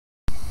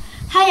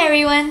Hi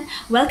everyone!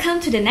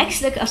 Welcome to the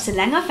next look of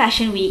Selangor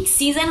Fashion Week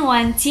Season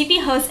 1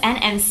 TV Host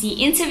and MC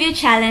Interview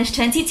Challenge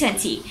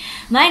 2020.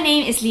 My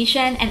name is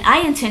Xuan and I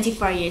am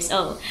 24 years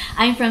old.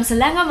 I'm from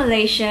Selangor,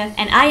 Malaysia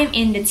and I am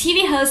in the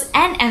TV Host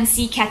and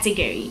MC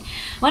category.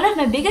 One of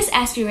my biggest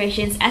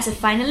aspirations as a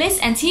finalist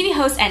and TV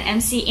host and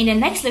MC in the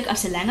next look of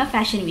Selangor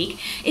Fashion Week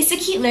is to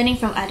keep learning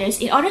from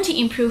others in order to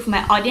improve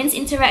my audience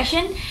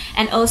interaction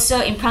and also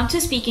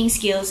impromptu speaking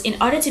skills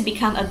in order to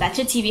become a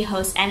better TV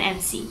host and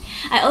MC.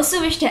 I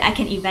also wish that I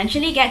can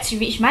eventually get to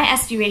reach my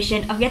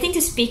aspiration of getting to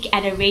speak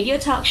at a radio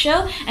talk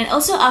show and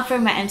also offer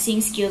my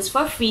emceeing skills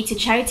for free to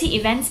charity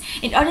events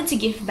in order to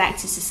give back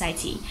to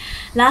society.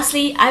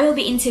 Lastly, I will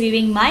be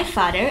interviewing my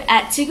father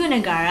at Tugu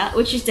Negara,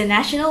 which is the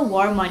National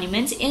War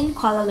Monument in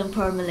Kuala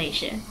Lumpur,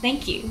 Malaysia.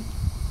 Thank you.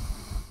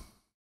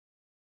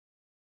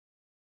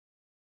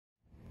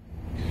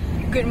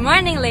 Good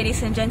morning,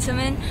 ladies and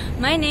gentlemen.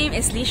 My name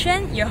is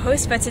Xuan, your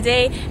host for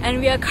today, and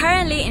we are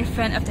currently in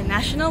front of the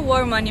National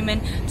War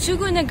Monument,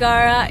 Tugu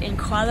Negara in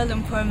Kuala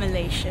Lumpur,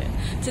 Malaysia.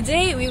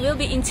 Today, we will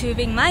be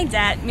interviewing my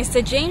dad,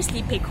 Mr. James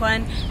Lee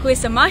Xuan, who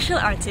is a martial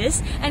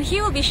artist, and he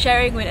will be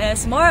sharing with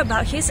us more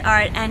about his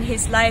art and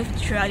his life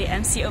throughout the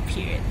MCO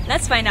period.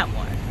 Let's find out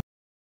more.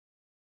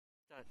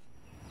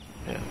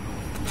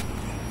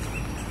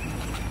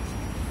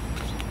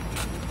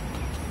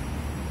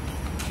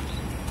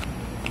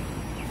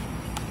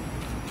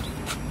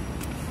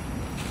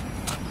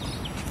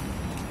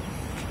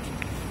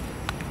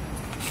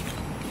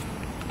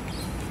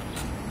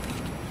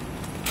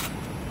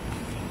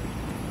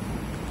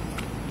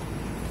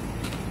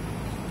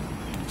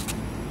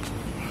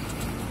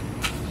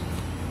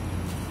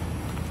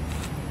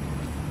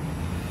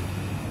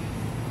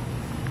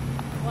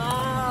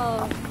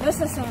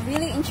 Those are some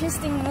really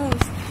interesting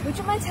moves. Would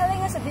you mind telling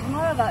us a bit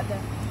more about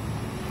them?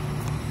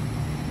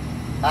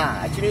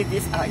 Actually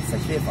this art is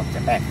actually from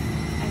Japan.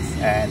 I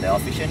see. And the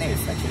official name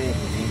is actually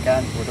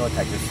Bujinkan Budo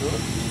Taijutsu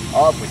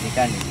or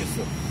Bujinkan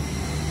Ninjutsu.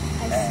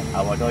 And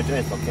our dojo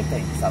is located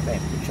in Sabah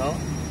and Puchong.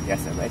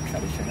 There's a very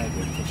traditional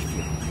vintage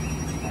feel.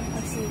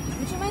 I see.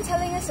 Would you mind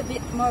telling us a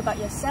bit more about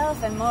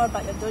yourself and more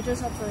about your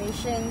dojo's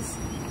operations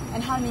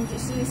and how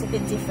ninjutsu is a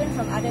bit different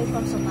from other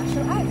forms of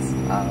martial arts?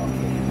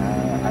 Okay.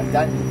 I've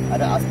done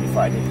other arts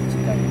before. I did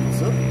Bujinkan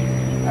Ninjutsu.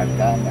 I've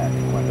done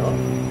Taekwondo,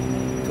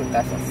 2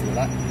 types of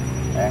silat,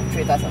 and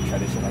 3 types of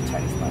traditional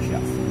Chinese martial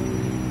arts.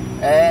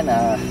 And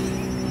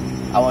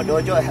our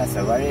dojo has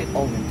a very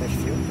old vintage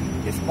feel.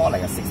 It's more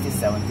like a 60s,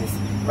 70s,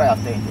 right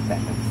after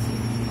independence.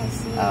 I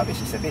see.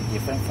 Which is a bit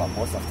different from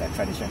most of the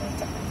traditional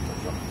Japanese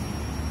dojo.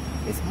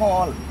 It's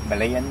more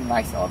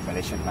Malayan-ized or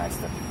Malaysian-ized.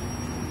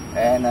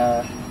 And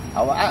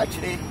our art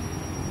actually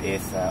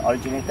is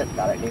originated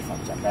directly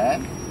from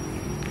Japan,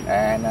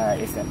 and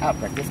it's an art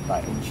practiced by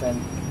ancient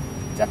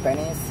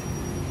Japanese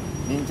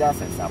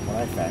ninjas and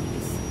samurai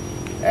families.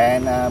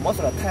 And most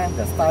of the time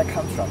the style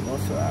comes from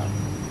those who are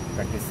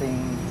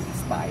practicing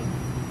spy.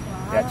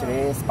 Wow. They're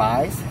actually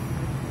spies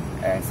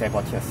and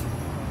saboteurs.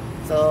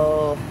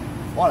 So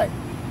more like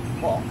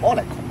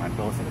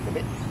commandos a little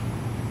bit.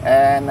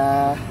 And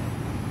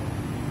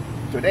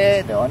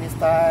today the only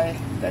style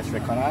that's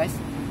recognized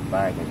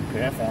by the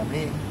Imperial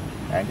family,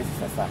 and this is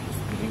the style,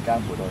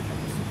 Bujinkan Budo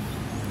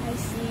Taijutsu. I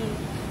see.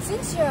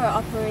 Since your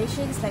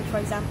operations, like for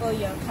example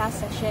your class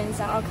sessions,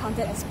 are all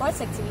counted as sports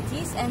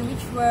activities and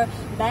which were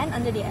banned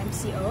under the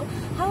MCO,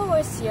 how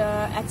was your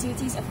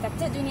activities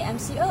affected during the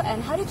MCO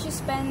and how did you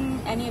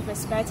spend any of your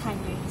spare time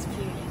during this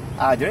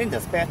period? During the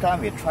spare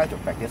time, we try to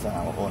practice on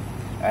our own.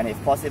 And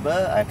if possible,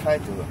 I try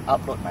to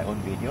upload my own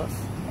videos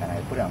and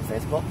I put it on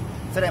Facebook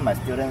so that my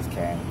students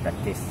can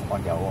practice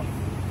on their own.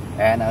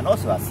 And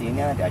those who are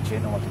senior, they actually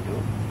know what to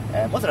do.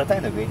 And most of the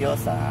time the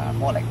videos are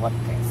more like what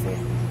can say,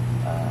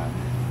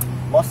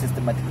 more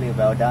systematically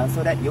well done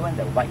so that even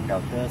the white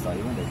belters or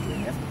even the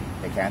juniors,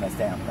 they can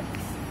understand and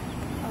practice.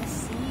 I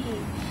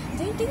see.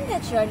 Do you think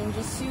that your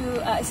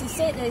ninjutsu, as you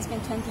said that it's been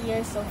 20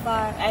 years so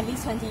far, at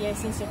least 20 years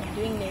since you've been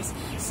doing this,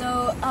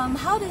 so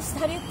how do you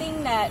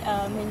think that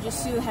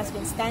ninjutsu has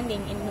been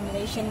standing in the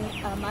Malaysian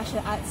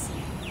martial arts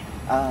scene?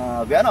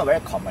 We are not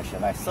very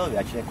commercialized, so we're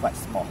actually quite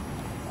small.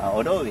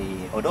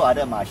 Although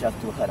other martial arts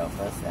do heard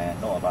of us and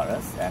know about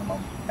us,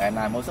 and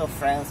I'm also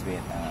friends with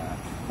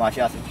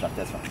martial arts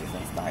instructors from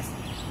different styles,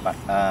 but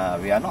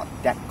we are not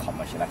that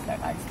commercialized like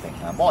I think,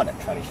 more on the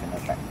traditional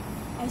side.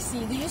 I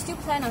see. Do you still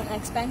plan on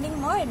expanding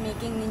more and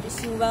making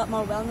ninjutsu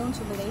more well-known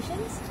to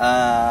Malaysians?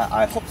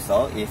 I hope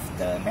so, if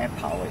the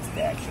manpower is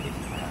there actually,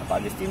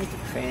 but we still need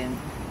to train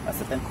a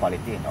certain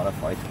quality in order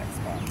for it to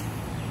expand.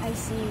 I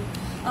see.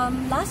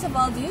 Last of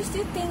all, do you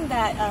still think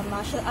that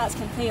martial arts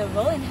can play a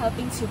role in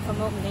helping to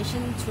promote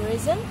Malaysian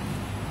tourism?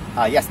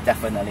 Yes,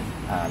 definitely.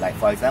 Like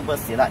for example,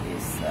 silat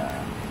is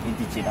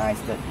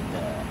indigenized in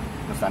the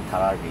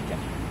Nusantara region.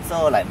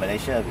 So like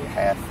Malaysia, we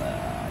have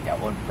their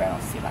own brand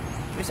of silat,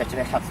 which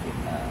actually helps with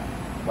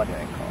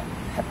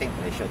helping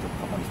Malaysia to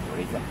promote its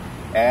tourism.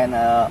 And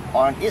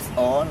on its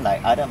own,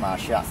 like other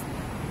martial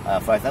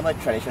arts, for example,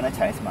 traditional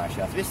Chinese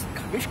martial arts,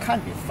 which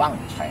can't be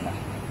found in China,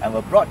 and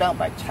were brought down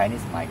by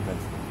Chinese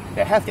migrants.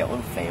 They have their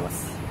own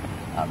flavors.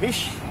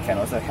 which can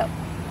also help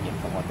in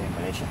promoting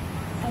Malaysia.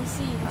 I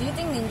see. Do you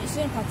think the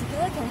industry in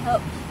particular can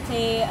help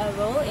play a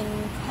role in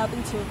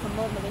helping to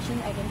promote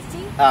Malaysian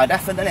identity?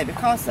 Definitely,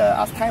 because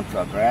as time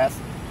progresses,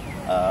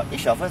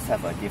 each of us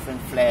have a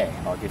different flair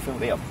or different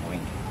way of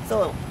moving.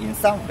 So in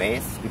some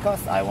ways,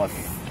 because I was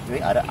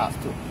doing other arts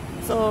too,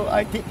 so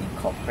I did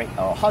incorporate,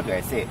 or how do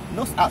I say it,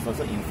 those arts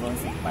also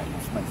influenced my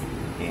movements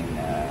in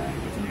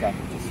Jinggan.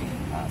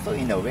 So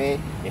in a way,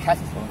 it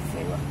has its own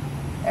flavor,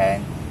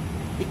 and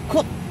it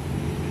could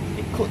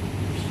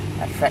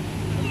attract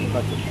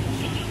people to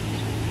Malaysia.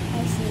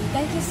 I see.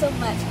 Thank you so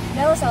much.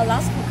 That was our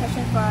last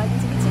question for our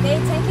interview today.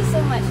 Thank you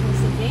so much,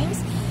 Mr.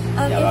 James.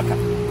 You're welcome.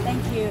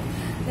 Thank you.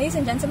 Ladies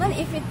and gentlemen,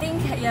 if you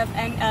think you have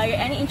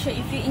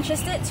if you're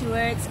interested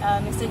towards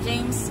Mr.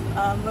 James'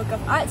 work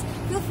of art,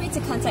 feel free to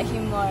contact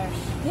him more.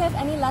 Do you have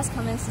any last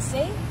comments to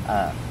say?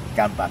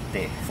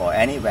 Gambate for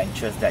any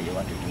ventures that you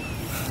want to do.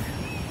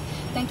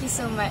 Thank you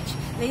so much.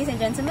 Ladies and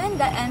gentlemen,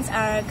 that ends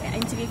our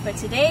interview for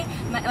today.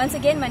 Once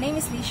again, my name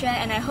is Xuan,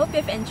 and I hope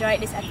you've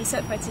enjoyed this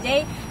episode for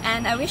today,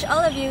 and I wish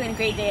all of you a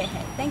great day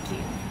ahead. Thank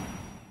you.